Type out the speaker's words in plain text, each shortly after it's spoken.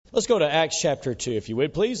Let's go to Acts chapter 2, if you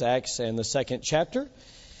would, please. Acts and the second chapter.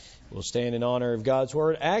 We'll stand in honor of God's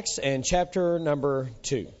Word. Acts and chapter number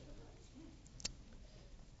 2.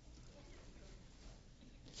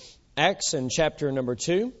 Acts and chapter number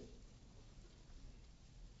 2.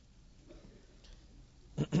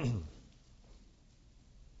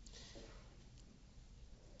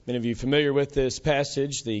 Many of you familiar with this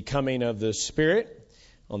passage, the coming of the Spirit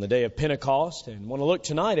on the day of Pentecost, and want to look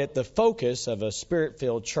tonight at the focus of a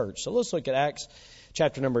Spirit-filled church. So let's look at Acts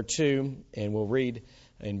chapter number 2, and we'll read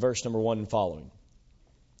in verse number 1 and following.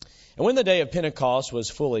 And when the day of Pentecost was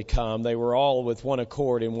fully come, they were all with one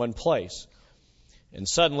accord in one place. And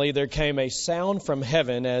suddenly there came a sound from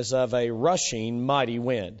heaven as of a rushing mighty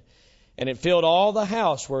wind, and it filled all the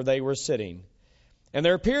house where they were sitting. And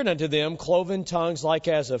there appeared unto them cloven tongues like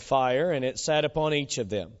as of fire, and it sat upon each of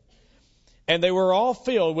them. And they were all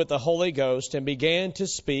filled with the Holy Ghost, and began to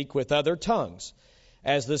speak with other tongues,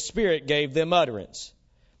 as the Spirit gave them utterance.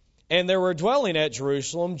 And there were dwelling at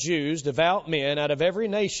Jerusalem Jews, devout men out of every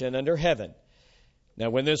nation under heaven. Now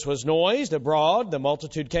when this was noised abroad, the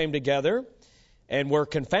multitude came together, and were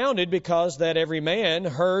confounded, because that every man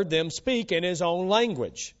heard them speak in his own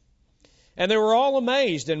language. And they were all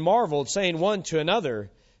amazed and marveled, saying one to another,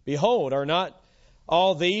 Behold, are not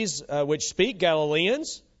all these which speak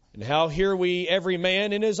Galileans? And how hear we every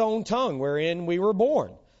man in his own tongue wherein we were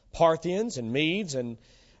born? Parthians and Medes and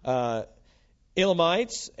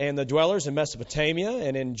Elamites and the dwellers in Mesopotamia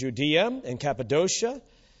and in Judea and Cappadocia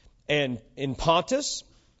and in Pontus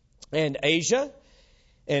and Asia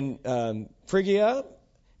and Phrygia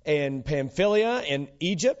and Pamphylia and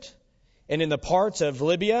Egypt and in the parts of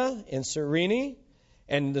Libya and Cyrene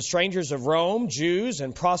and the strangers of Rome, Jews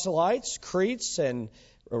and proselytes, Cretes and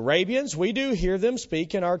Arabians, we do hear them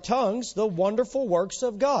speak in our tongues the wonderful works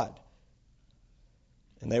of God.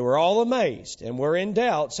 And they were all amazed and were in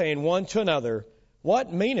doubt, saying one to another,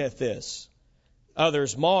 What meaneth this?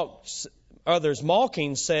 Others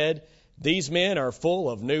mocking said, These men are full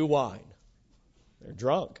of new wine. They're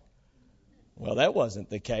drunk. Well, that wasn't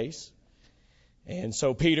the case. And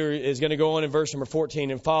so Peter is going to go on in verse number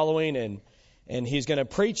 14 and following, and he's going to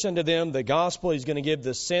preach unto them the gospel. He's going to give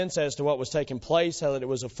the sense as to what was taking place, how that it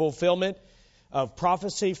was a fulfillment of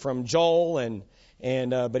prophecy from Joel,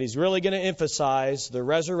 but he's really going to emphasize the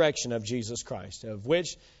resurrection of Jesus Christ, of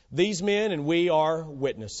which these men and we are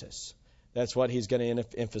witnesses. That's what he's going to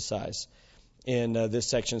emphasize in this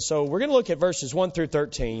section. So we're going to look at verses 1 through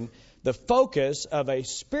 13, the focus of a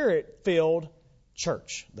Spirit-filled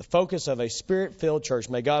church. The focus of a Spirit-filled church.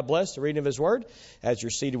 May God bless the reading of His Word. As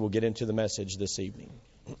you're seated, we'll get into the message this evening.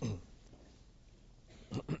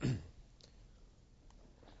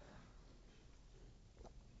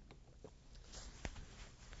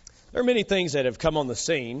 There are many things that have come on the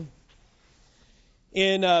scene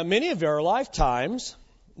in many of our lifetimes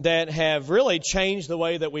that have really changed the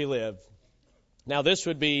way that we live. Now, this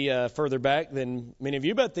would be further back than many of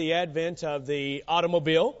you, but the advent of the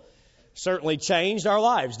automobile certainly changed our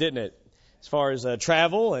lives, didn't it? As far as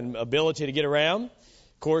travel and ability to get around.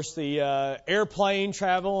 Of course, the airplane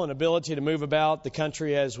travel and ability to move about the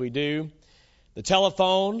country as we do. The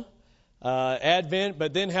telephone advent,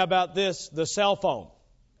 but then how about this, the cell phone?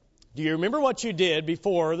 Do you remember what you did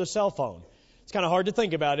before the cell phone? It's kind of hard to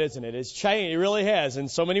think about, isn't it? It's changed. It really has in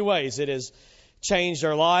so many ways. It has changed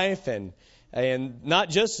our life, and not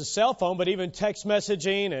just the cell phone, but even text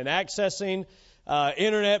messaging and accessing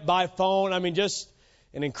internet by phone. I mean, just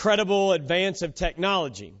an incredible advance of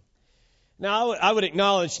technology. Now, I would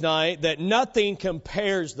acknowledge tonight that nothing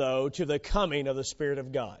compares, though, to the coming of the Spirit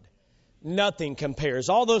of God. Nothing compares.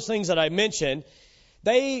 All those things that I mentioned,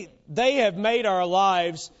 they have made our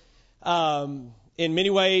lives, in many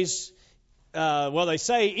ways, they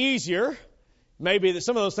say easier. Maybe that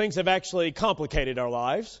some of those things have actually complicated our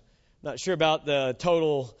lives. Not sure about the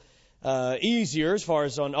total easier as far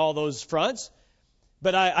as on all those fronts.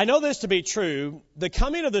 But I know this to be true. The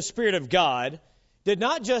coming of the Spirit of God did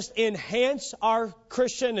not just enhance our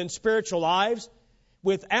Christian and spiritual lives.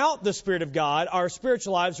 Without the Spirit of God, our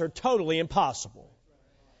spiritual lives are totally impossible.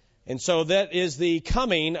 And so that is the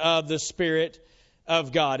coming of the Spirit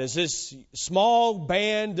of God. As this small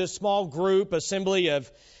band, this small group, assembly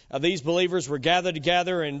of these believers were gathered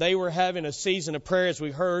together, and they were having a season of prayer, as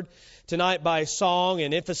we heard tonight by song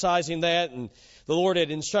and emphasizing that. And the Lord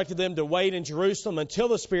had instructed them to wait in Jerusalem until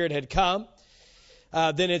the Spirit had come.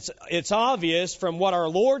 Then it's obvious from what our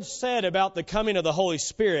Lord said about the coming of the Holy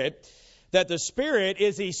Spirit that the Spirit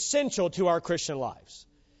is essential to our Christian lives.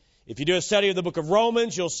 If you do a study of the book of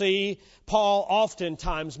Romans, you'll see Paul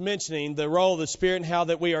oftentimes mentioning the role of the Spirit and how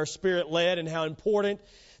that we are Spirit-led and how important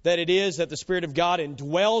that it is that the Spirit of God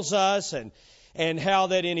indwells us, and how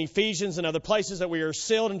that in Ephesians and other places that we are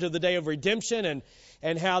sealed into the day of redemption,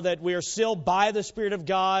 and how that we are sealed by the Spirit of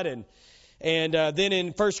God, and then in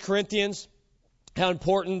 1 Corinthians, how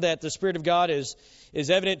important that the Spirit of God is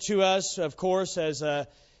evident to us, of course, as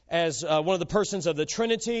one of the persons of the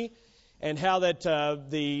Trinity, and how that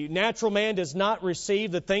the natural man does not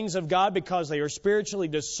receive the things of God because they are spiritually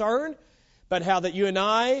discerned, but how that you and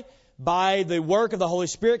I, by the work of the Holy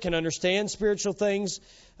Spirit, can understand spiritual things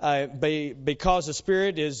because the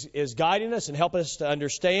Spirit is guiding us and helping us to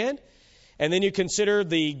understand. And then you consider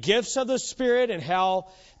the gifts of the Spirit and how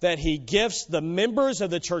that He gifts the members of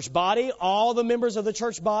the church body. All the members of the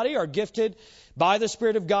church body are gifted by the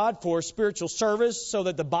Spirit of God for spiritual service so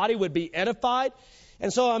that the body would be edified.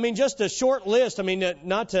 And so, just a short list.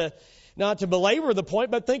 Not to belabor the point,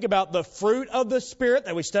 but think about the fruit of the Spirit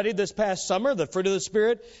that we studied this past summer, the fruit of the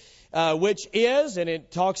Spirit, which is, and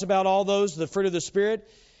it talks about all those, the fruit of the Spirit.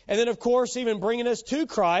 And then, of course, even bringing us to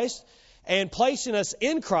Christ and placing us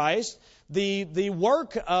in Christ, the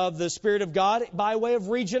work of the Spirit of God by way of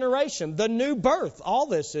regeneration, the new birth. All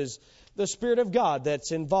this is the Spirit of God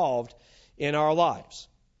that's involved in our lives.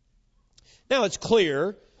 Now, it's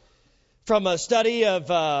clear from a study of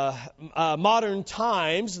modern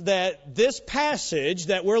times that this passage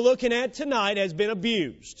that we're looking at tonight has been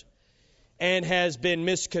abused and has been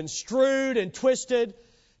misconstrued and twisted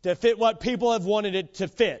to fit what people have wanted it to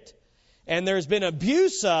fit. And there's been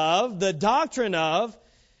abuse of the doctrine of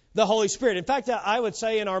the Holy Spirit. In fact, I would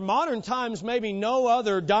say in our modern times, maybe no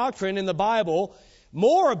other doctrine in the Bible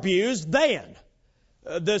more abused than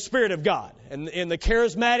the Spirit of God. And in the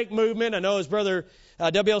charismatic movement, I know his brother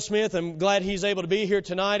W.L. Smith, I'm glad he's able to be here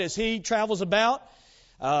tonight as he travels about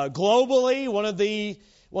globally. One of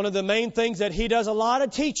the main things that he does a lot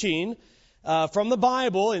of teaching from the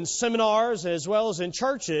Bible in seminars as well as in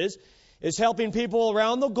churches is helping people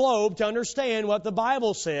around the globe to understand what the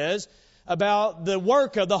Bible says about the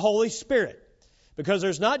work of the Holy Spirit. Because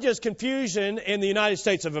there's not just confusion in the United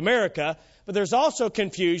States of America, but there's also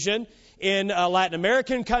confusion in Latin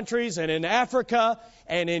American countries and in Africa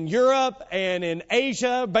and in Europe and in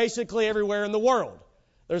Asia, basically everywhere in the world.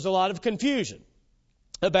 There's a lot of confusion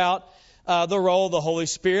about the role of the Holy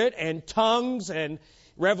Spirit and tongues and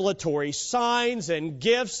revelatory signs and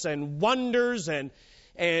gifts and wonders and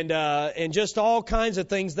just all kinds of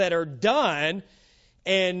things that are done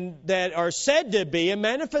and that are said to be a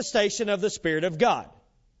manifestation of the Spirit of God.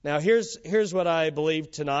 Now, here's what I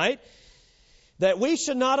believe tonight. That we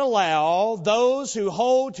should not allow those who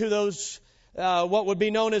hold to those what would be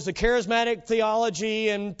known as the charismatic theology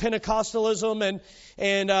and Pentecostalism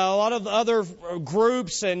and a lot of other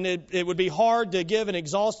groups, and it would be hard to give an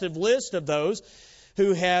exhaustive list of those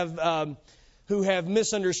who have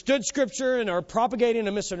misunderstood Scripture and are propagating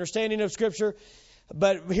a misunderstanding of Scripture.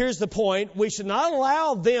 But here's the point. We should not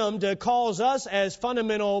allow them to cause us as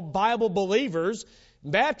fundamental Bible believers,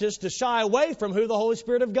 Baptists, to shy away from who the Holy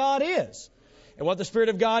Spirit of God is and what the Spirit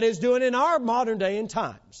of God is doing in our modern day and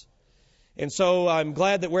times. And so I'm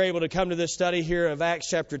glad that we're able to come to this study here of Acts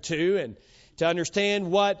chapter 2 and to understand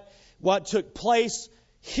what took place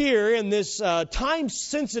here in this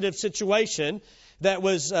time-sensitive situation that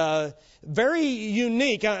was very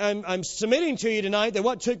unique. I'm submitting to you tonight that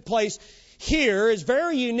what took place here is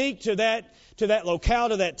very unique to that locale,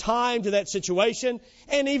 to that time, to that situation,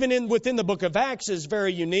 and even within the book of Acts is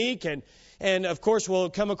very unique. And of course, we'll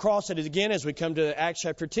come across it again as we come to Acts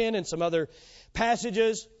chapter 10 and some other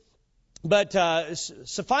passages. But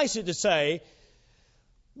suffice it to say,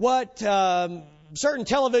 what certain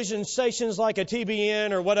television stations like a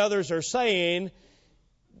TBN or what others are saying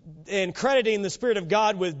and crediting the Spirit of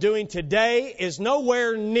God with doing today is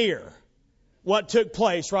nowhere near what took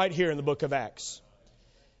place right here in the book of Acts.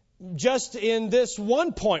 Just in this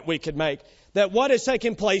one point we could make, that what is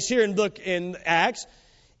taking place here in Acts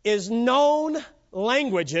is known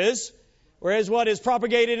languages, whereas what is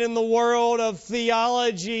propagated in the world of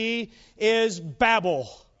theology is babblings.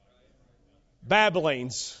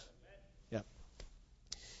 Yeah.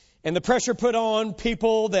 And the pressure put on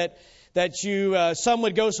people that you, some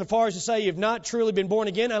would go so far as to say you've not truly been born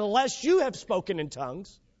again unless you have spoken in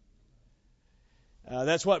tongues.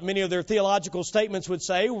 That's what many of their theological statements would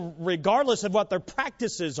say, regardless of what their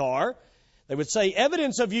practices are. They would say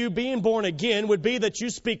evidence of you being born again would be that you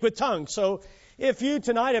speak with tongues. So if you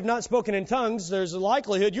tonight have not spoken in tongues, there's a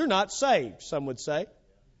likelihood you're not saved, some would say.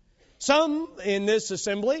 Some in this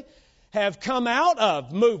assembly have come out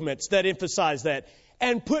of movements that emphasize that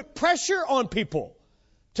and put pressure on people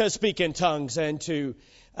to speak in tongues and to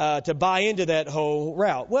buy into that whole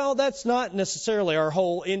route. Well, that's not necessarily our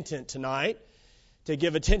whole intent tonight. to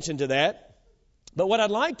give attention to that. But what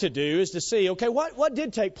I'd like to do is to see, okay, what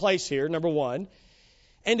did take place here, number one,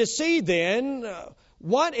 and to see then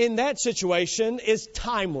what in that situation is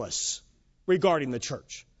timeless regarding the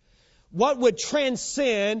church. What would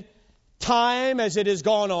transcend time as it has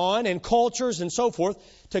gone on and cultures and so forth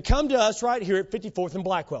to come to us right here at 54th and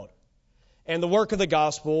Blackwell and the work of the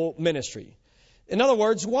gospel ministry. In other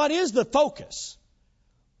words, what is the focus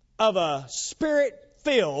of a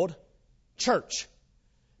Spirit-filled church?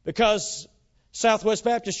 Because Southwest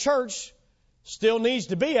Baptist Church still needs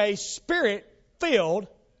to be a Spirit-filled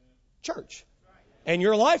church. And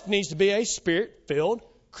your life needs to be a Spirit-filled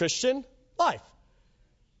Christian life.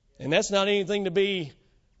 And that's not anything to be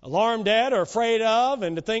alarmed at or afraid of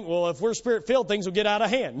and to think, well, if we're Spirit-filled, things will get out of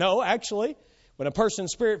hand. No, actually, when a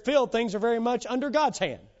person's Spirit-filled, things are very much under God's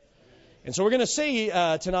hand. And so we're going to see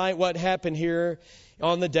tonight what happened here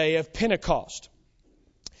on the day of Pentecost.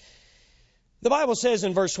 The Bible says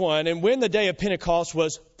in verse 1, and when the day of Pentecost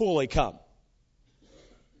was fully come.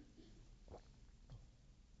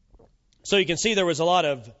 So you can see there was a lot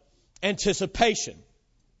of anticipation.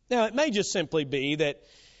 Now, it may just simply be that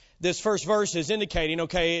this first verse is indicating,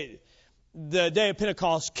 okay, the day of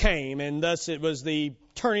Pentecost came, and thus it was the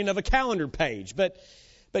turning of a calendar page. But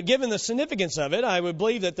given the significance of it, I would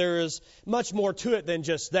believe that there is much more to it than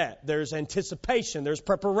just that. There's anticipation, there's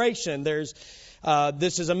preparation,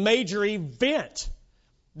 this is a major event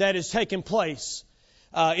that is taking place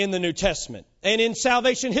in the New Testament. And in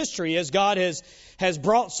salvation history, as God has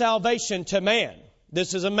brought salvation to man,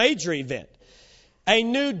 this is a major event. A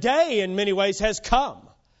new day in many ways has come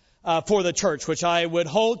for the church, which I would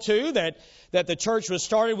hold to, that the church was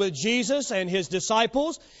started with Jesus and his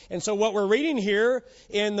disciples. And so what we're reading here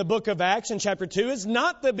in the book of Acts in chapter 2 is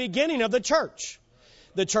not the beginning of the church.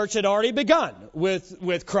 The church had already begun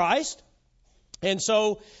with Christ. And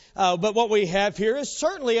so, but what we have here is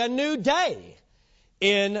certainly a new day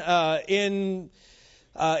in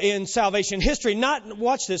salvation history.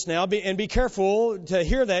 Watch this now, and be careful to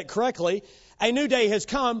hear that correctly. A new day has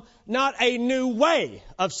come, not a new way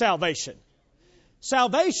of salvation.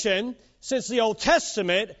 Salvation, since the Old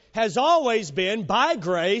Testament, has always been by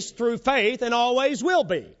grace through faith and always will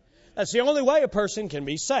be. That's the only way a person can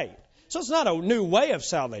be saved. So it's not a new way of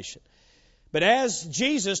salvation. But as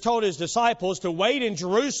Jesus told his disciples to wait in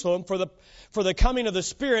Jerusalem for the coming of the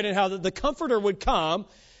Spirit and how the Comforter would come,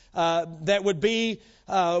 that would be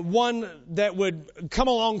one that would come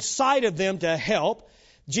alongside of them to help,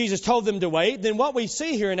 Jesus told them to wait. Then what we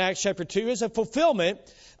see here in Acts chapter 2 is a fulfillment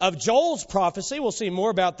of Joel's prophecy. We'll see more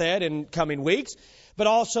about that in coming weeks. But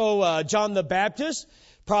also John the Baptist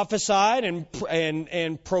prophesied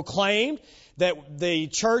and proclaimed that the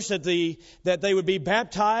church, that they would be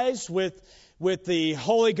baptized with the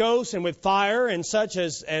Holy Ghost and with fire and such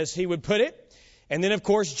as he would put it. And then, of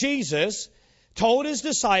course, Jesus told his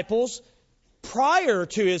disciples prior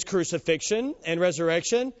to his crucifixion and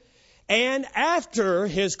resurrection and after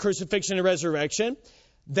his crucifixion and resurrection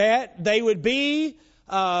that they would be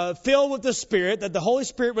filled with the Spirit, that the Holy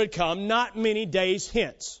Spirit would come not many days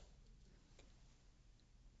hence.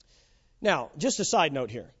 Now, just a side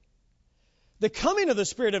note here. The coming of the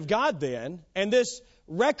Spirit of God then, and this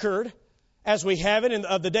record as we have it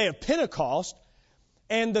of the day of Pentecost,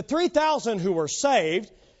 and the 3,000 who were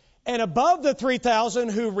saved, and above the 3,000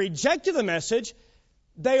 who rejected the message,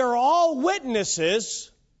 they are all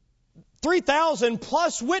witnesses, 3,000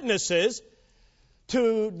 plus witnesses,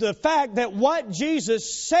 to the fact that what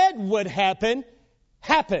Jesus said would happen,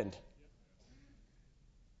 happened.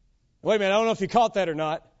 Wait a minute, I don't know if you caught that or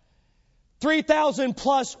not. 3,000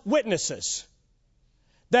 plus witnesses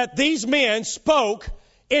that these men spoke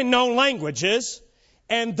in known languages,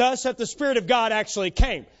 and thus that the Spirit of God actually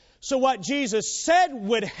came. So what Jesus said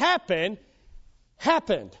would happen,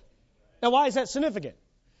 happened. Now, why is that significant?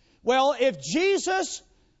 Well, if Jesus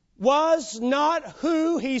was not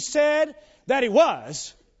who he said that he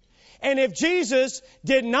was, and if Jesus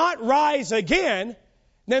did not rise again,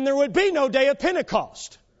 then there would be no day of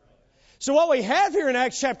Pentecost. So what we have here in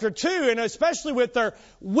Acts chapter 2, and especially with their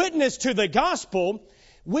witness to the gospel,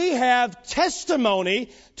 we have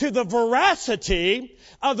testimony to the veracity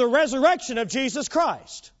of the resurrection of Jesus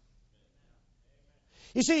Christ.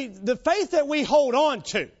 You see, the faith that we hold on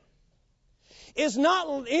to is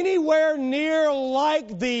not anywhere near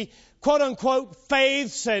like the quote-unquote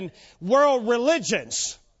faiths and world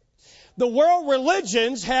religions. The world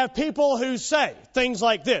religions have people who say things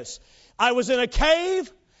like this: I was in a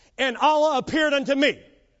cave and Allah appeared unto me.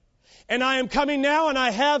 And I am coming now and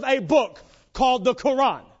I have a book called the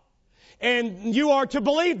Quran. And you are to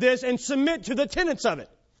believe this and submit to the tenets of it.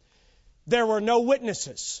 There were no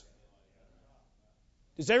witnesses.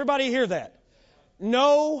 Does everybody hear that?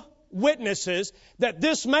 No witnesses that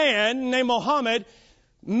this man named Muhammad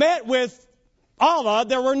met with Allah.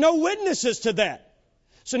 There were no witnesses to that.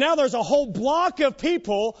 So now there's a whole block of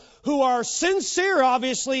people who are sincere,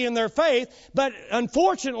 obviously, in their faith, but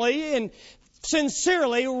unfortunately and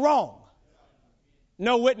sincerely wrong.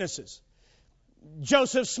 No witnesses.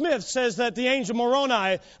 Joseph Smith says that the angel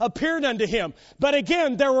Moroni appeared unto him. But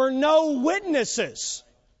again, there were no witnesses.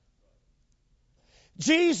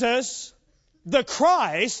 Jesus, the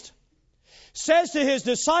Christ, says to his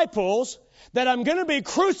disciples that I'm going to be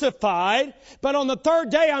crucified, but on the third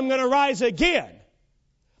day I'm going to rise again.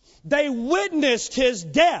 They witnessed his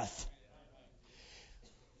death.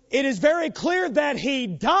 It is very clear that he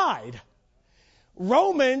died.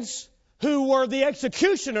 Romans, who were the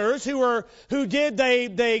executioners,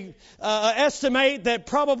 they estimate that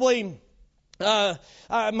probably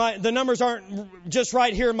the numbers aren't just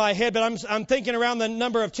right here in my head, but I'm thinking around the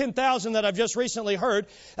number of 10,000 that I've just recently heard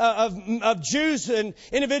of Jews and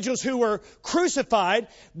individuals who were crucified.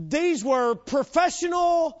 These were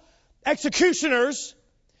professional executioners.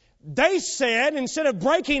 They said, instead of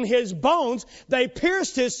breaking his bones, they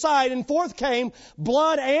pierced his side, and forth came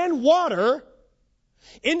blood and water,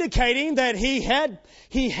 indicating that he had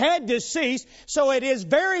deceased. So it is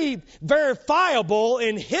very verifiable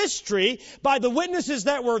in history by the witnesses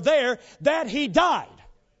that were there that he died.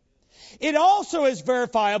 It also is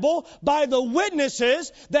verifiable by the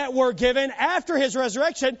witnesses that were given after his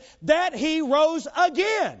resurrection that he rose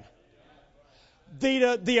again.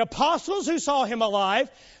 The apostles who saw him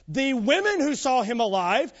alive, the women who saw him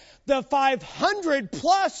alive, the 500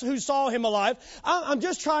 plus who saw him alive. I'm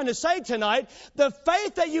just trying to say tonight, the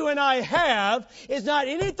faith that you and I have is not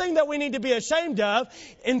anything that we need to be ashamed of.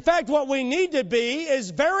 In fact, what we need to be is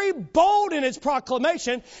very bold in its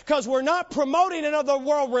proclamation, because we're not promoting another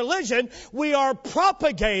world religion. We are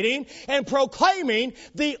propagating and proclaiming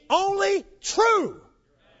the only true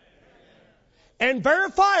and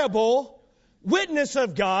verifiable witness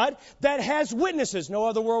of God that has witnesses. No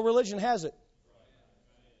other world religion has it.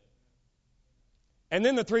 And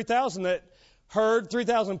then the 3,000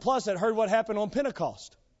 plus that heard what happened on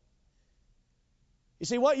Pentecost. You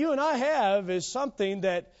see, what you and I have is something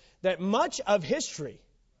that much of history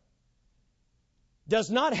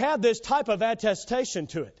does not have this type of attestation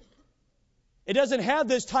to it. It doesn't have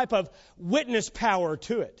this type of witness power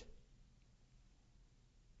to it.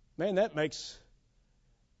 Man, that makes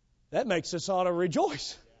us ought to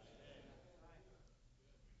rejoice.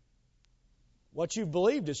 What you've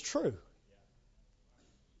believed is true.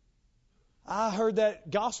 I heard that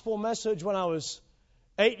gospel message when I was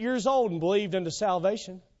 8 years old and believed into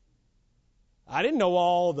salvation. I didn't know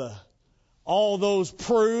all those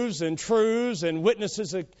proofs and truths and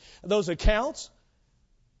witnesses of those accounts.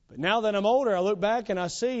 But now that I'm older, I look back and I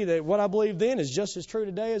see that what I believed then is just as true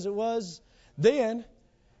today as it was then.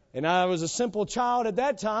 And I was a simple child at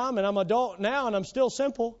that time, and I'm an adult now, and I'm still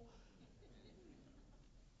simple.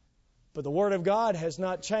 But the Word of God has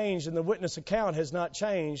not changed, and the witness account has not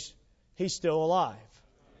changed. He's still alive.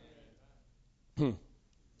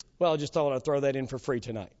 Well, I just thought I'd throw that in for free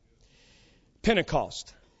tonight.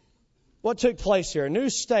 Pentecost. What took place here? A new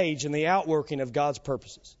stage in the outworking of God's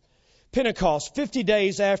purposes. Pentecost, 50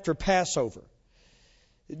 days after Passover.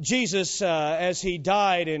 Jesus, as he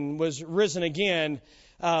died and was risen again,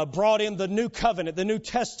 brought in the new covenant, the New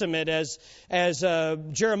Testament, as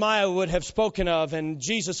Jeremiah would have spoken of, and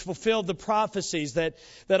Jesus fulfilled the prophecies that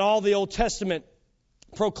all the Old Testament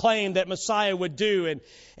proclaimed that Messiah would do.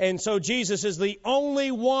 And so Jesus is the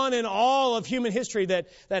only one in all of human history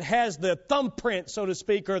that has the thumbprint, so to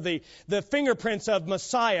speak, or the fingerprints of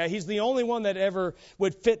Messiah. He's the only one that ever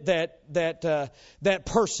would fit that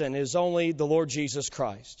person, is only the Lord Jesus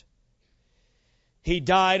Christ. He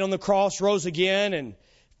died on the cross, rose again, and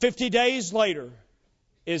 50 days later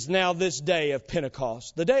is now this day of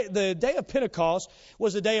Pentecost. The day of Pentecost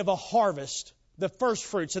was a day of a harvest, the first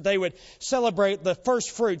fruits, that they would celebrate the first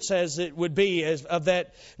fruits as it would be of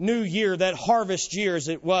that new year, that harvest year as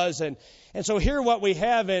it was. And so here what we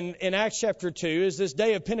have in Acts chapter 2 is this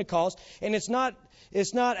day of Pentecost, and it's not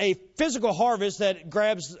a physical harvest that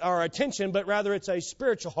grabs our attention, but rather it's a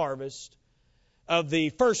spiritual harvest of the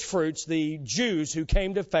first fruits, the Jews who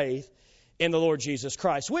came to faith in the Lord Jesus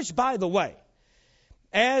Christ. Which, by the way,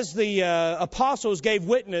 as the apostles gave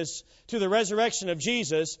witness to the resurrection of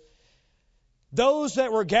Jesus, those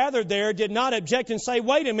that were gathered there did not object and say,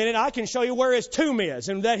 wait a minute, I can show you where his tomb is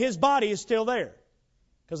and that his body is still there.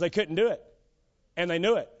 Because they couldn't do it. And they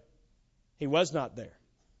knew it. He was not there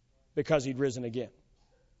because he'd risen again.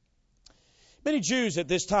 Many Jews at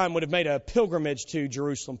this time would have made a pilgrimage to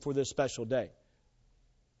Jerusalem for this special day.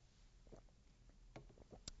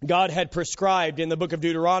 God had prescribed in the book of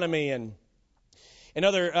Deuteronomy and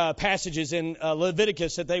other passages in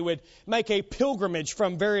Leviticus that they would make a pilgrimage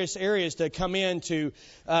from various areas to come into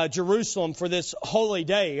Jerusalem for this holy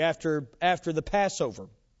day after the Passover.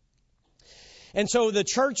 And so the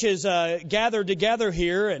church is gathered together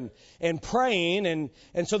here and praying,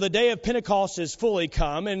 and so the day of Pentecost is fully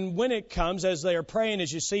come. And when it comes, as they are praying,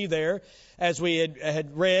 as you see there, as we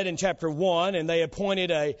had read in chapter 1, and they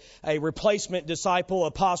appointed a replacement disciple,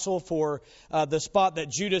 apostle, for the spot that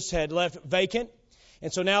Judas had left vacant.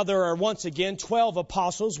 And so now there are once again 12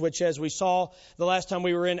 apostles, which, as we saw the last time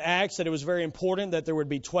we were in Acts, that it was very important that there would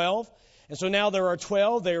be 12. And so now there are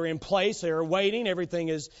 12. They are in place. They are waiting. Everything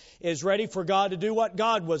is ready for God to do what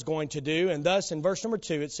God was going to do. And thus, in verse number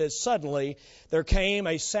 2, it says, "Suddenly there came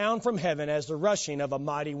a sound from heaven as the rushing of a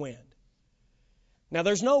mighty wind." Now,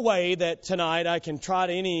 there's no way that tonight I can try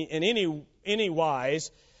to in any wise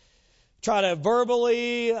try to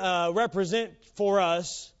verbally represent for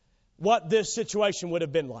us what this situation would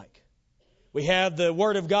have been like. We have the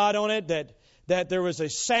Word of God on it that there was a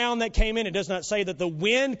sound that came in. It does not say that the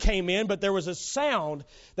wind came in, but there was a sound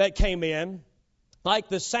that came in, like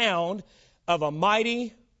the sound of a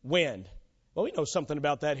mighty wind. Well, we know something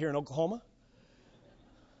about that here in Oklahoma.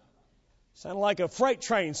 Sounded like a freight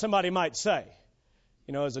train, somebody might say.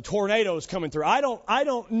 You know, as a tornado is coming through. I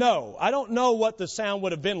don't know. I don't know what the sound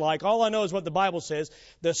would have been like. All I know is what the Bible says.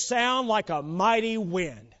 The sound like a mighty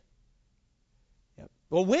wind.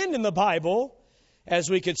 Well, wind in the Bible, as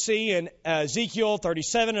we could see in Ezekiel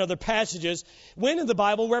 37 and other passages, wind in the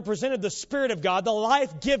Bible represented the Spirit of God, the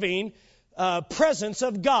life-giving presence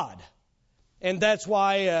of God. And that's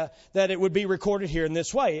why that it would be recorded here in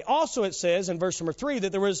this way. Also, it says in verse number 3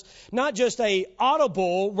 that there was not just a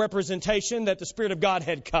audible representation that the Spirit of God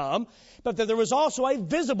had come, but that there was also a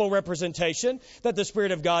visible representation that the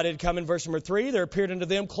Spirit of God had come. In verse number 3, there appeared unto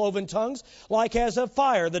them cloven tongues, like as of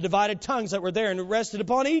fire, the divided tongues that were there, and it rested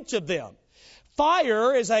upon each of them.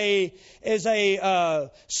 Fire is a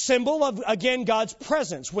symbol of, again, God's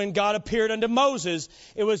presence. When God appeared unto Moses,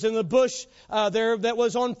 it was in the bush there that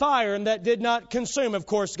was on fire and that did not consume. Of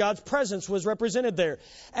course, God's presence was represented there.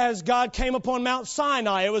 As God came upon Mount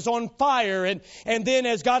Sinai, it was on fire. And then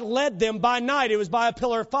as God led them by night, it was by a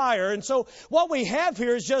pillar of fire. And so what we have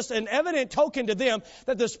here is just an evident token to them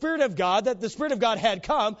that the Spirit of God had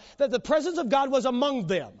come, that the presence of God was among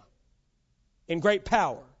them in great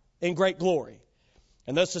power, in great glory.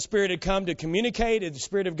 And thus the Spirit had come to communicate, and the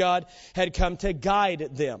Spirit of God had come to guide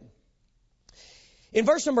them. In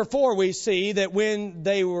verse number 4, we see that when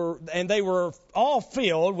they were all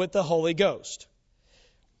filled with the Holy Ghost.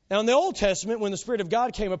 Now, in the Old Testament, when the Spirit of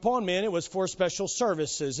God came upon men, it was for special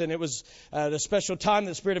services, and it was at a special time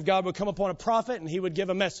that the Spirit of God would come upon a prophet, and he would give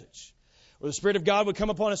a message. Or the Spirit of God would come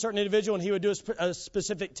upon a certain individual, and he would do a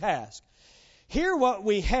specific task. Here what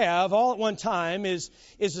we have all at one time is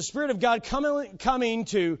the Spirit of God coming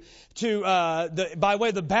to by way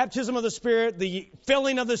of the baptism of the Spirit, the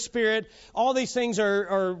filling of the Spirit. All these things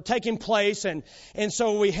are taking place. And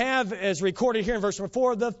so we have, as recorded here in verse number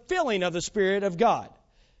 4, the filling of the Spirit of God.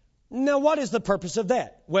 Now, what is the purpose of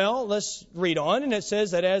that? Well, let's read on. And it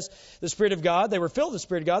says that as the Spirit of God, they were filled with the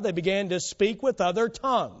Spirit of God, they began to speak with other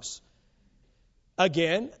tongues.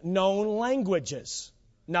 Again, known languages.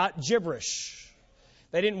 Not gibberish.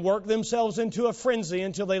 They didn't work themselves into a frenzy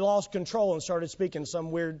until they lost control and started speaking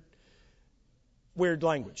some weird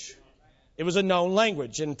language. It was a known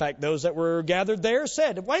language. In fact, those that were gathered there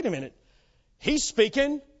said, wait a minute, he's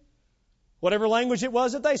speaking whatever language it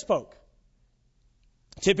was that they spoke.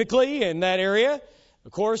 Typically in that area,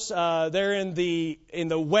 of course, there in the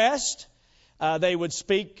West, they would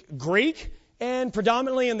speak Greek, and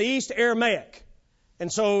predominantly in the East, Aramaic.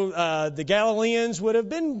 And so the Galileans would have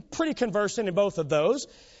been pretty conversant in both of those.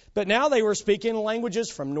 But now they were speaking languages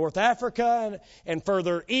from North Africa and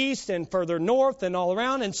further east and further north and all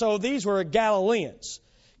around. And so these were Galileans.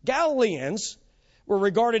 Galileans were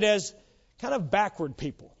regarded as kind of backward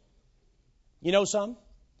people. You know some?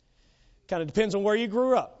 Kind of depends on where you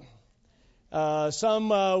grew up. Some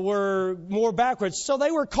were more backwards. So they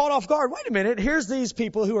were caught off guard. Wait a minute. Here's these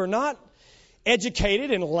people who are not educated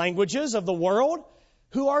in languages of the world,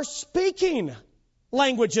 who are speaking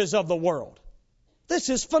languages of the world. This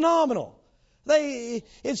is phenomenal.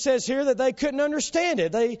 It says here that they couldn't understand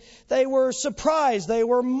it. They were surprised. They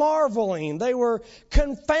were marveling. They were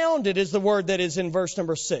confounded is the word that is in verse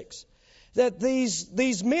number 6. That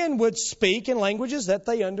these men would speak in languages that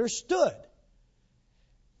they understood.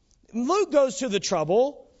 Luke goes to the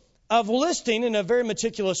trouble of listing in a very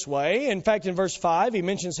meticulous way. In fact, in verse 5, he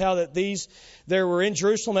mentions how that there were in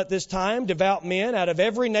Jerusalem at this time devout men out of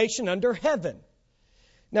every nation under heaven.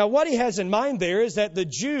 Now, what he has in mind there is that the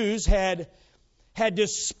Jews had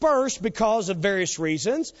dispersed because of various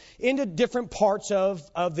reasons into different parts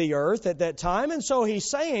of the earth at that time. And so he's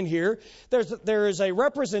saying here there is a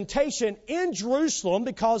representation in Jerusalem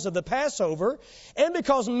because of the Passover and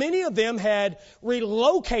because many of them had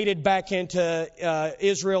relocated back into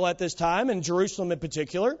Israel at this time, and Jerusalem in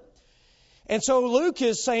particular. And so Luke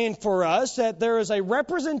is saying for us that there is a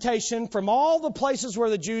representation from all the places where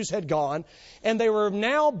the Jews had gone, and they were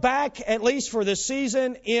now back, at least for this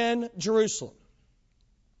season, in Jerusalem.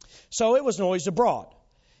 So it was noised abroad.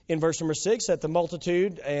 In verse number 6, that the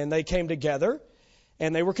multitude, and they came together,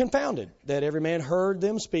 and they were confounded, that every man heard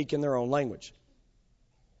them speak in their own language.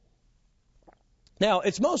 Now,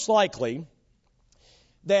 it's most likely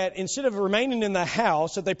that instead of remaining in the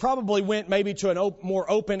house, that they probably went maybe to a more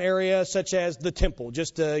open area, such as the temple.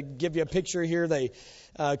 Just to give you a picture here, they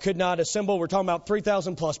could not assemble. We're talking about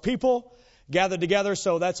 3,000 plus people gathered together,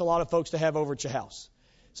 so that's a lot of folks to have over at your house.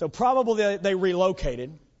 So probably they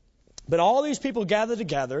relocated. But all these people gathered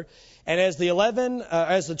together, and as the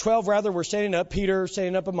 12 were standing up, Peter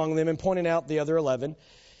standing up among them and pointing out the other 11,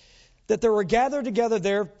 that there were gathered together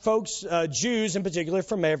there folks, Jews in particular,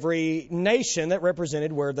 from every nation that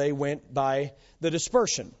represented where they went by the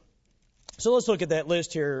dispersion. So let's look at that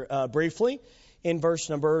list here briefly in verse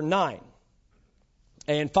number 9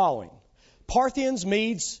 and following. Parthians,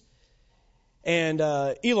 Medes, and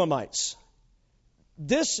Elamites.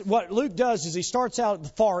 What Luke does is he starts out at the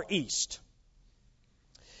far east.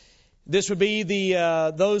 This would be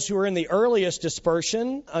those who were in the earliest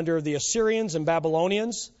dispersion under the Assyrians and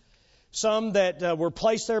Babylonians. Some that were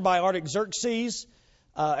placed there by Artaxerxes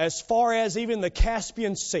as far as even the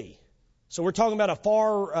Caspian Sea. So we're talking about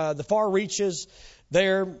the far reaches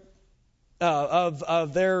there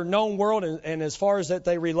of their known world, and as far as that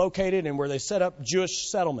they relocated and where they set up Jewish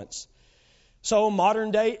settlements. So modern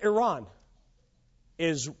day Iran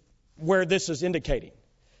is where this is indicating.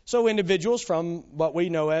 So individuals from what we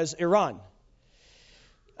know as Iran.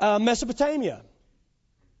 Mesopotamia.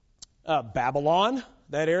 Babylon,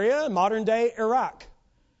 that area, modern day Iraq.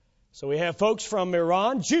 So we have folks from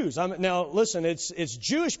Iran, Jews. Now listen, it's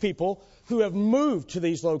Jewish people who have moved to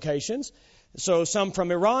these locations. So some from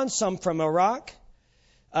Iran, some from Iraq.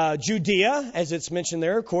 Judea, as it's mentioned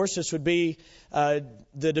there, of course, this would be the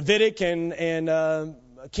Davidic and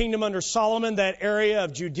kingdom under Solomon, that area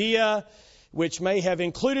of Judea, which may have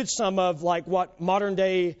included some of like what modern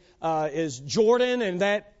day is Jordan and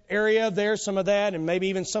that area there, some of that, and maybe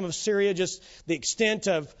even some of Syria, just the extent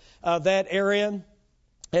of that area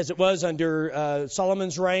as it was under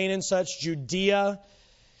Solomon's reign and such, Judea.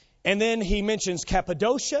 And then he mentions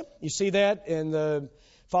Cappadocia. You see that in the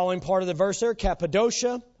following part of the verse there.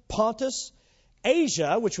 Cappadocia, Pontus,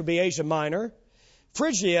 Asia, which would be Asia Minor,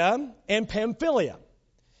 Phrygia, and Pamphylia.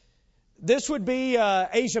 This would be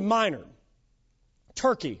Asia Minor,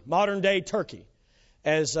 Turkey, modern day Turkey,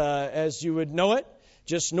 as you would know it,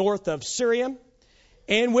 just north of Syria,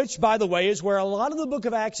 and which, by the way, is where a lot of the book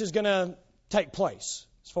of Acts is going to take place,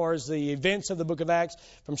 as far as the events of the book of Acts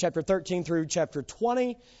from chapter 13 through chapter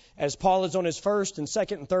 20. As Paul is on his first and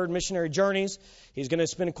second and third missionary journeys, he's going to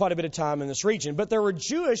spend quite a bit of time in this region. But there were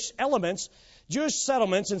Jewish elements, Jewish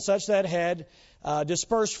settlements and such that had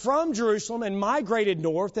dispersed from Jerusalem and migrated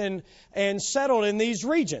north and settled in these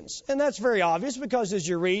regions. And that's very obvious because as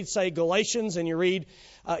you read, say, Galatians and you read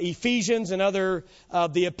Ephesians and other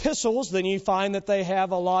the epistles, then you find that they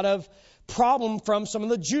have a lot of problem from some of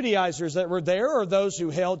the Judaizers that were there, or those who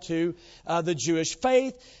held to the Jewish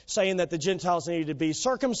faith, saying that the Gentiles needed to be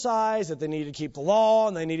circumcised, that they needed to keep the law,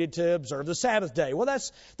 and they needed to observe the Sabbath day. Well,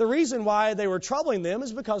 that's the reason why they were troubling them,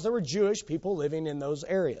 is because there were Jewish people living in those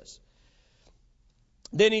areas.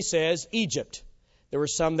 Then he says Egypt. There were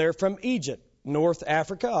some there from Egypt, North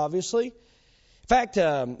Africa, obviously. In fact,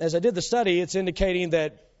 as I did the study, it's indicating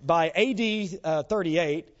that by AD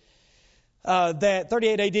 38 AD,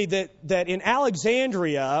 that in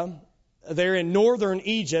Alexandria, there in northern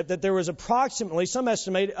Egypt, that there was approximately, some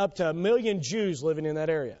estimate, up to 1 million Jews living in that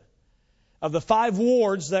area. Of the 5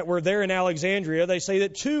 wards that were there in Alexandria, they say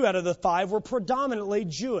that 2 out of the 5 were predominantly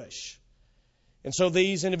Jewish. And so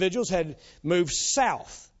these individuals had moved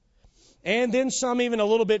south. And then some even a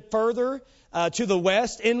little bit further to the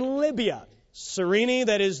west in Libya. Cyrene,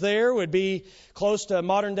 that is there, would be close to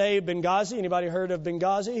modern-day Benghazi. Anybody heard of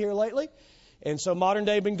Benghazi here lately? And so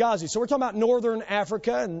modern-day Benghazi. So we're talking about northern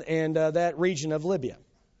Africa and that region of Libya.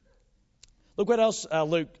 Look what else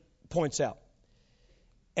Luke points out.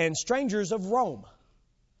 And strangers of Rome.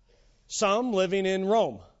 Some living in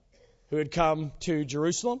Rome who had come to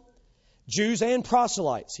Jerusalem. Jews and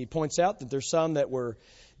proselytes. He points out that there's some that were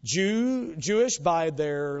Jewish by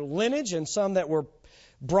their lineage, and some that were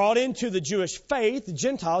brought into the Jewish faith,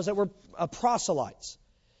 Gentiles that were proselytes.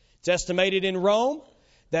 It's estimated in Rome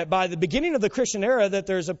that by the beginning of the Christian era that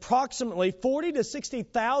there's approximately 40 to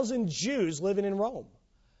 60,000 Jews living in Rome.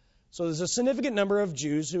 So there's a significant number of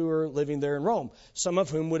Jews who are living there in Rome, some of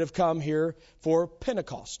whom would have come here for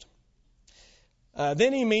Pentecost.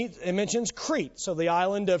 Then he mentions Crete, so the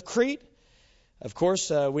island of Crete. Of course,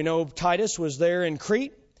 we know Titus was there in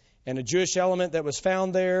Crete, and a Jewish element that was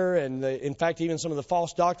found there, and in fact, even some of the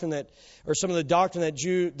false doctrine that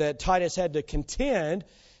Titus had to contend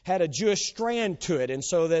had a Jewish strand to it, and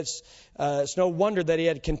so it's no wonder that he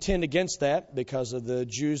had to contend against that because of the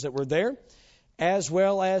Jews that were there, as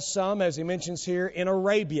well as some, as he mentions here, in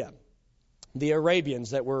Arabia, the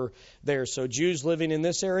Arabians that were there. So Jews living in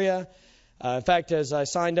this area. In fact, as I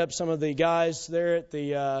signed up some of the guys there at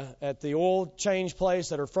the oil change place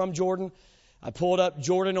that are from Jordan, I pulled up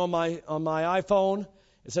Jordan on my iPhone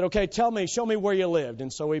and said, "Okay, show me where you lived."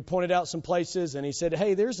 And so we pointed out some places, and he said,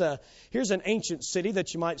 "Hey, here's an ancient city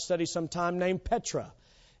that you might study sometime named Petra."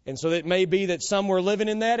 And so it may be that some were living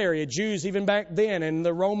in that area, Jews even back then, and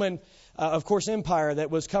the Roman, of course, Empire that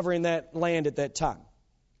was covering that land at that time.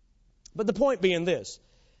 But the point being this,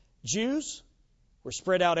 Jews were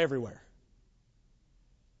spread out everywhere.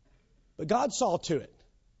 But God saw to it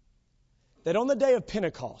that on the day of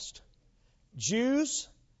Pentecost, Jews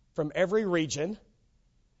from every region,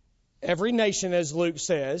 every nation, as Luke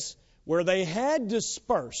says, where they had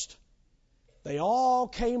dispersed, they all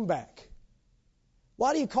came back.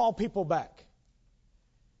 Why do you call people back?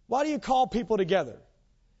 Why do you call people together?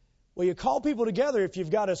 Well, you call people together if you've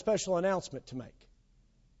got a special announcement to make.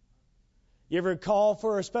 You ever call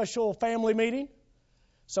for a special family meeting?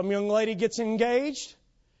 Some young lady gets engaged.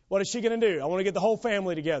 What is she going to do? I want to get the whole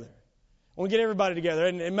family together. I want to get everybody together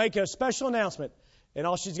and make a special announcement. And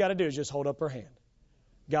all she's got to do is just hold up her hand.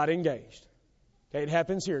 Got engaged. Okay, it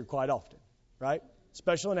happens here quite often, right?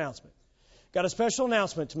 Special announcement. Got a special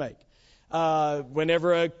announcement to make.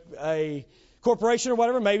 Whenever a corporation or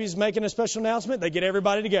whatever maybe is making a special announcement, they get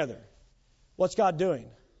everybody together. What's God doing?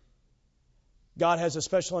 God has a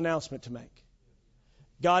special announcement to make.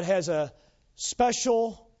 God has a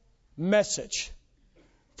special message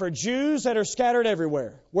for Jews that are scattered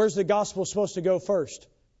everywhere. Where's the gospel supposed to go first?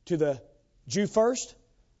 To the Jew first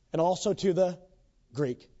and also to the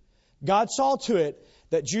Greek. God saw to it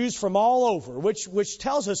that Jews from all over, which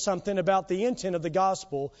tells us something about the intent of the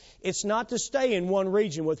gospel. It's not to stay in one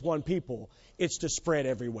region with one people. It's to spread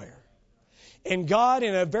everywhere. And God,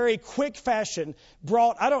 in a very quick fashion,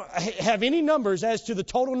 I don't have any numbers as to the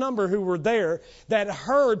total number who were there that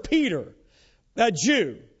heard Peter, a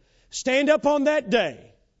Jew, stand up on that day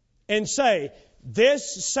and say,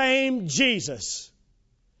 "This same Jesus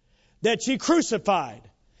that ye crucified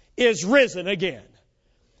is risen again."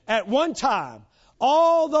 At one time,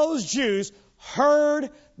 all those Jews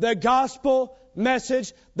heard the gospel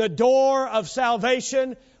message. The door of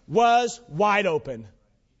salvation was wide open.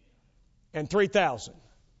 And 3,000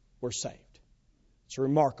 were saved. It's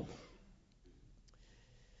remarkable.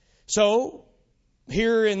 So,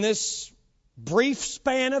 here in this brief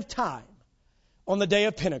span of time, on the day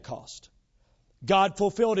of Pentecost, God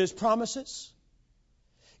fulfilled His promises.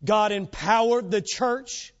 God empowered the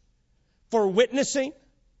church for witnessing.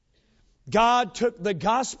 God took the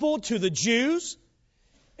gospel to the Jews,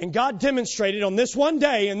 and God demonstrated on this one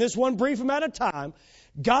day, in this one brief amount of time,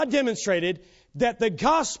 God demonstrated that the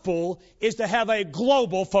gospel is to have a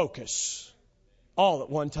global focus, all at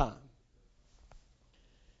one time.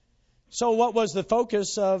 So what was the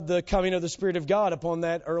focus of the coming of the Spirit of God upon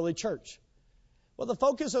that early church? Well, the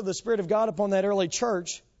focus of the Spirit of God upon that early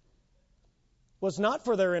church was not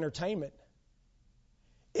for their entertainment.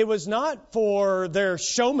 It was not for their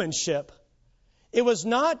showmanship. It was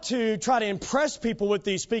not to try to impress people with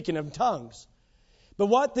the speaking of tongues. But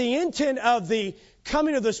what the intent of the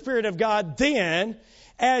coming of the Spirit of God then,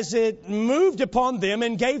 as it moved upon them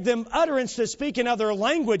and gave them utterance to speak in other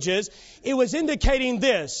languages, it was indicating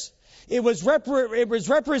this. It was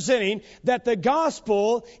representing that the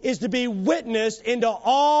gospel is to be witnessed into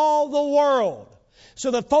all the world.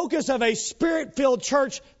 So the focus of a Spirit-filled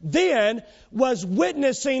church then was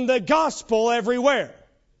witnessing the gospel everywhere.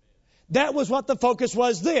 That was what the focus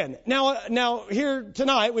was then. Now here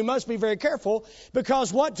tonight we must be very careful,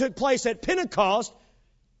 because what took place at Pentecost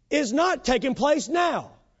is not taking place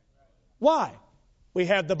now. Why? We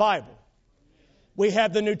have the Bible. We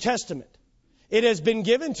have the New Testament. It has been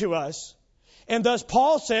given to us. And thus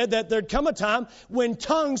Paul said that there'd come a time when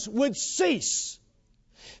tongues would cease.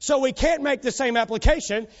 So we can't make the same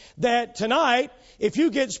application that tonight, if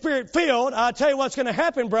you get Spirit-filled, I'll tell you what's going to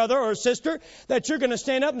happen, brother or sister, that you're going to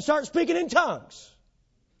stand up and start speaking in tongues.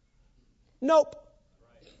 Nope.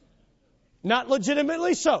 Not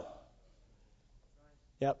legitimately so.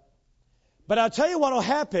 Yep. But I'll tell you what will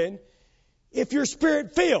happen if you're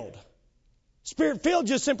Spirit-filled. Spirit-filled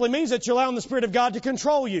just simply means that you're allowing the Spirit of God to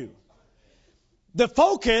control you. The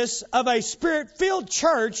focus of a Spirit-filled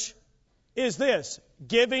church is this: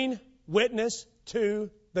 giving witness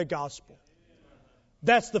to the gospel.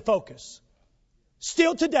 That's the focus.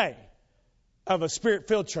 Still today of a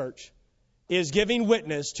Spirit-filled church is giving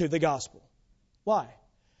witness to the gospel. Why?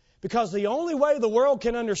 Because the only way the world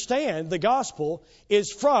can understand the gospel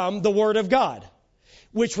is from the Word of God,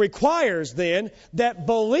 which requires then that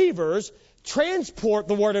believers transport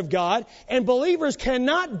the Word of God, and believers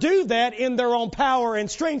cannot do that in their own power and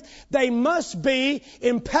strength. They must be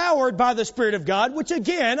empowered by the Spirit of God, which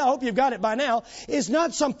again, I hope you've got it by now, is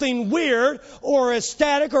not something weird or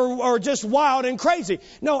ecstatic or just wild and crazy.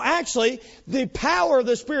 No, actually, the power of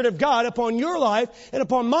the Spirit of God upon your life and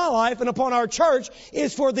upon my life and upon our church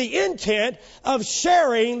is for the intent of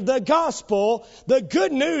sharing the gospel, the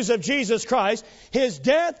good news of Jesus Christ, His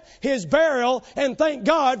death, His burial, and thank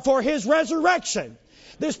God for His resurrection.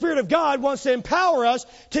 The Spirit of God wants to empower us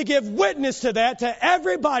to give witness to that to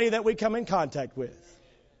everybody that we come in contact with.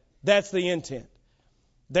 That's the intent.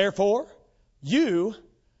 Therefore, you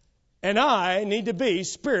and I need to be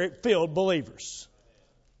Spirit-filled believers.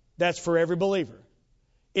 That's for every believer.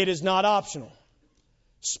 It is not optional.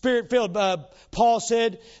 Spirit-filled. Paul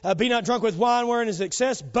said, be not drunk with wine wherein is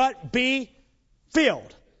excess, but be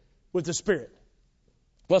filled with the Spirit.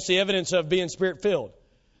 What's the evidence of being Spirit-filled?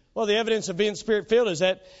 Well, the evidence of being Spirit-filled is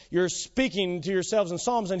that you're speaking to yourselves in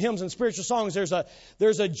psalms and hymns and spiritual songs.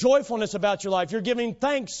 There's a joyfulness about your life. You're giving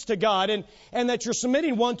thanks to God and that you're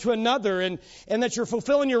submitting one to another and that you're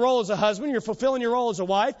fulfilling your role as a husband. You're fulfilling your role as a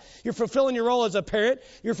wife. You're fulfilling your role as a parent.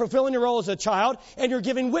 You're fulfilling your role as a child. And you're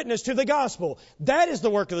giving witness to the gospel. That is the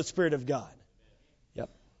work of the Spirit of God. Yep.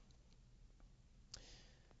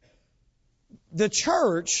 The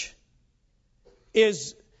church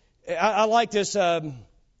is, I like this,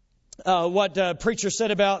 what preacher said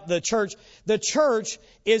about the church. The church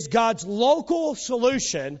is God's local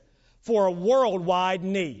solution for a worldwide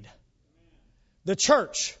need. The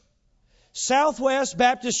church, Southwest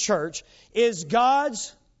Baptist Church, is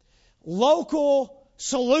God's local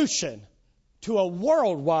solution to a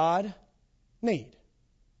worldwide need.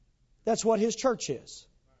 That's what His church is.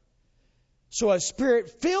 So a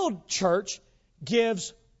Spirit-filled church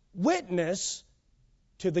gives witness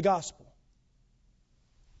to the gospel.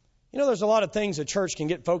 You know, there's a lot of things a church can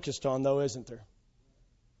get focused on, though, isn't there?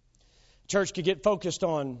 Church could get focused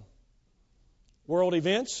on world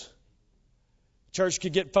events. Church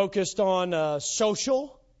could get focused on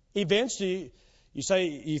social events. You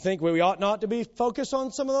think we ought not to be focused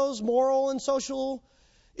on some of those moral and social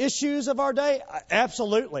issues of our day?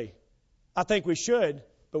 Absolutely. I think we should,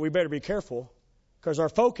 but we better be careful because our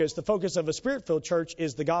focus, the focus of a Spirit-filled church,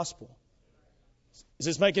 is the gospel. Is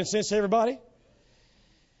this making sense to everybody?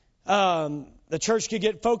 The church could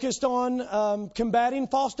get focused on combating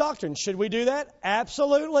false doctrine. Should we do that?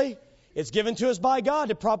 Absolutely. It's given to us by God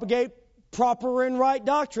to propagate proper and right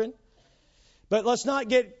doctrine. But let's not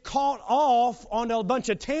get caught off on a bunch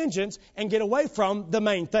of tangents and get away from the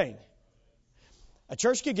main thing. A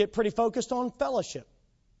church could get pretty focused on fellowship.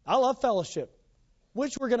 I love fellowship,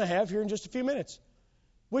 which we're going to have here in just a few minutes,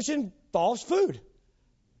 which involves food.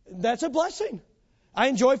 That's a blessing. I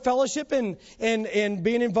enjoy fellowship and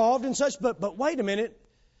being involved in such, but wait a minute.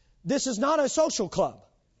 This is not a social club.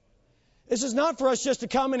 This is not for us just to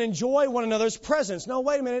come and enjoy one another's presence. No,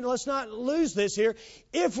 wait a minute. Let's not lose this here.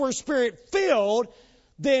 If we're Spirit-filled,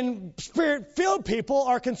 then Spirit-filled people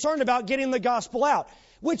are concerned about getting the gospel out,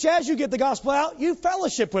 which as you get the gospel out, you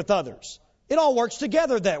fellowship with others. It all works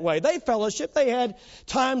together that way. They fellowship. They had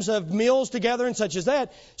times of meals together and such as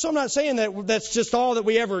that. So I'm not saying that that's just all that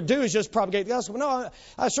we ever do is just propagate the gospel. No,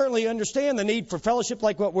 I certainly understand the need for fellowship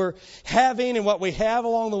like what we're having and what we have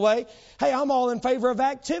along the way. Hey, I'm all in favor of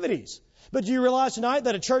activities. But do you realize tonight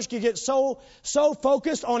that a church can get so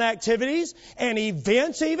focused on activities and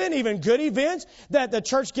events, even good events, that the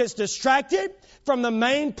church gets distracted from the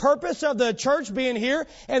main purpose of the church being here,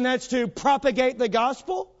 and that's to propagate the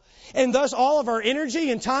gospel? And thus all of our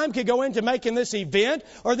energy and time could go into making this event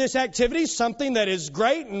or this activity something that is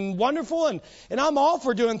great and wonderful. And I'm all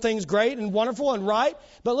for doing things great and wonderful and right.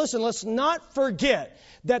 But listen, let's not forget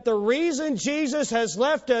that the reason Jesus has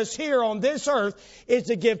left us here on this earth is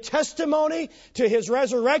to give testimony to His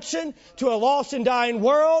resurrection to a lost and dying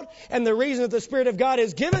world. And the reason that the Spirit of God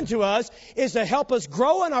is given to us is to help us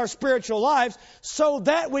grow in our spiritual lives so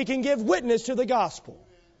that we can give witness to the gospel.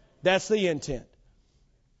 That's the intent.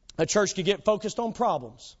 A church could get focused on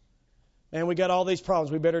problems. And we got all these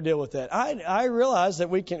problems. We better deal with that. I realize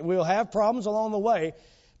that we'll have problems along the way,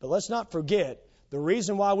 but let's not forget the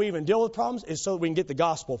reason why we even deal with problems is so that we can get the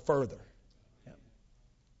gospel further. Yeah.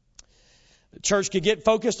 The church could get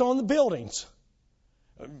focused on the buildings.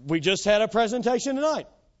 We just had a presentation tonight.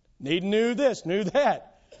 Need new this, new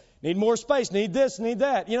that. Need more space, need this, need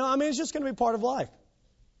that. It's just going to be part of life.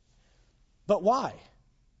 But why?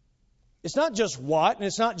 It's not just what and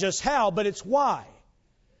it's not just how, but it's why.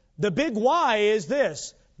 The big why is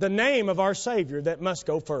this, the name of our Savior that must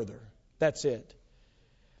go further. That's it.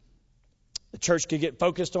 The church could get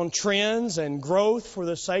focused on trends and growth for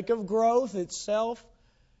the sake of growth itself.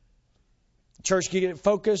 The church could get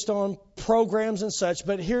focused on programs and such.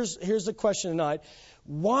 But here's the question tonight.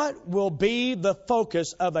 What will be the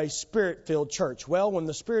focus of a Spirit-filled church? Well, when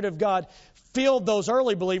the Spirit of God filled those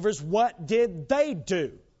early believers, what did they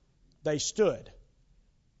do? They stood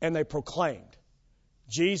and they proclaimed,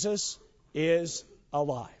 Jesus is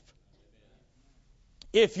alive.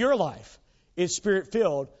 If your life is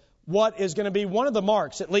Spirit-filled, what is going to be one of the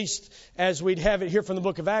marks, at least as we'd have it here from the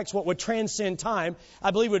book of Acts, what would transcend time, I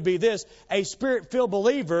believe would be this. A Spirit-filled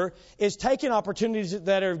believer is taking opportunities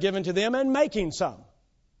that are given to them and making some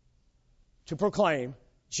to proclaim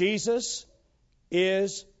Jesus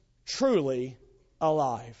is truly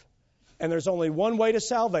alive. And there's only one way to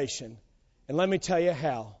salvation. And let me tell you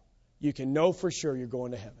how you can know for sure you're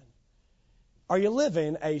going to heaven. Are you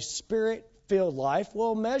living a Spirit-filled life?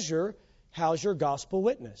 Well, measure how's your gospel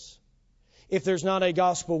witness. If there's not a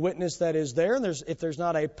gospel witness that is there, and if there's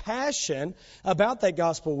not a passion about that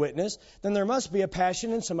gospel witness, then there must be a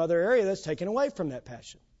passion in some other area that's taken away from that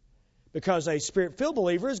passion. Because a Spirit-filled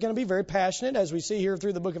believer is going to be very passionate, as we see here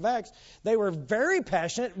through the book of Acts. They were very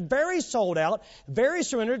passionate, very sold out, very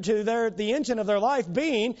surrendered to the intent of their life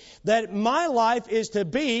being that my life is to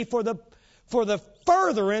be for the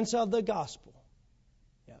furtherance of the gospel.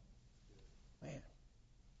 Yeah. Man.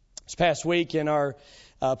 This past week in our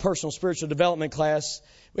personal spiritual development class,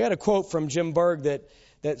 we had a quote from Jim Berg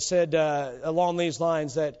that said along these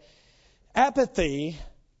lines that apathy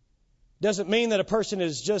doesn't mean that a person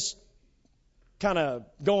is just kind of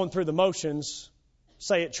going through the motions,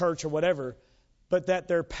 say at church or whatever, but that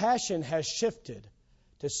their passion has shifted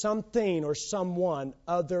to something or someone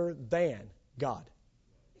other than God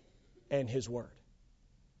and His Word.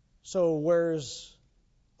 So where's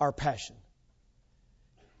our passion?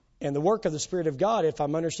 And the work of the Spirit of God, if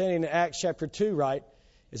I'm understanding Acts chapter 2 right,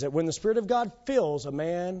 is that when the Spirit of God fills a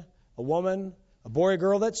man, a woman, a boy or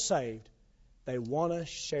girl that's saved, they want to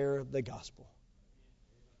share the gospel.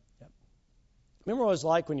 Yep. Remember what it was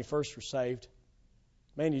like when you first were saved?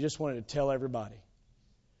 Man, you just wanted to tell everybody.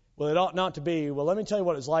 Well, it ought not to be, well, let me tell you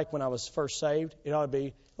what it's like when I was first saved. It ought to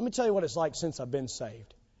be, let me tell you what it's like since I've been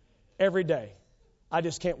saved. Every day, I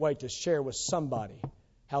just can't wait to share with somebody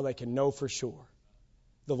how they can know for sure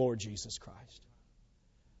the Lord Jesus Christ.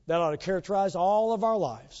 That ought to characterize all of our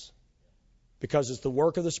lives because it's the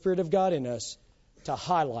work of the Spirit of God in us to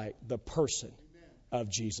highlight the person of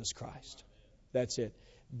Jesus Christ. That's it.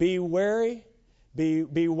 Beware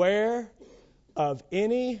of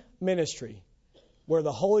any ministry where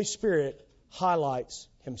the Holy Spirit highlights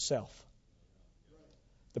Himself.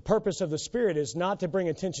 The purpose of the Spirit is not to bring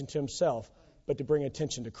attention to Himself, but to bring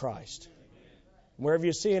attention to Christ. Wherever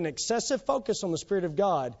you see an excessive focus on the Spirit of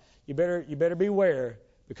God, you better beware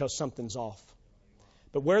because something's off.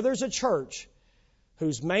 But where there's a church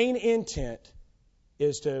whose main intent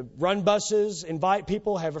is to run buses, invite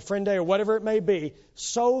people, have a friend day or whatever it may be,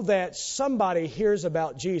 so that somebody hears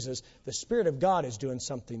about Jesus, the Spirit of God is doing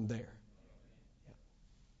something there.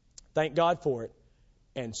 Thank God for it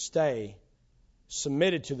and stay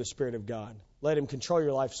submitted to the Spirit of God. Let Him control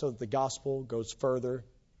your life so that the gospel goes further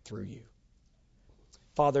through you.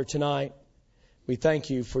 Father, tonight we thank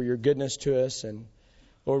You for Your goodness to us. And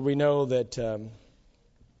Lord, we know that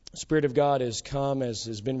the Spirit of God has come as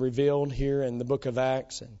has been revealed here in the book of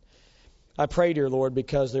Acts. And I pray, dear Lord,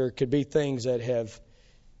 because there could be things that have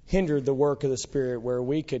hindered the work of the Spirit where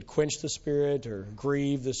we could quench the Spirit or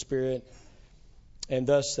grieve the Spirit, and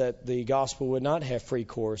thus that the gospel would not have free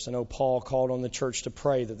course. I know Paul called on the church to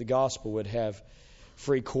pray that the gospel would have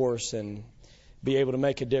free course and be able to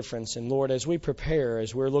make a difference. And Lord, as we prepare,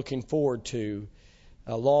 as we're looking forward to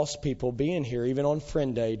lost people being here, even on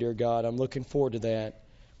Friend Day, dear God, I'm looking forward to that.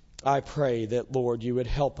 I pray that, Lord, you would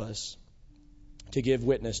help us to give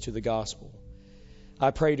witness to the gospel.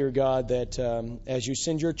 I pray, dear God, that as you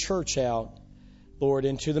send your church out, Lord,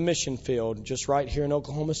 into the mission field, just right here in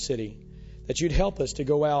Oklahoma City, that you'd help us to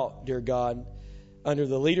go out, dear God, under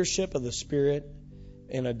the leadership of the Spirit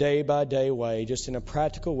in a day-by-day way, just in a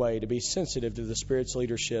practical way, to be sensitive to the Spirit's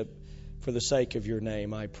leadership for the sake of your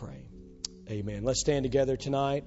name, I pray. Amen. Let's stand together tonight.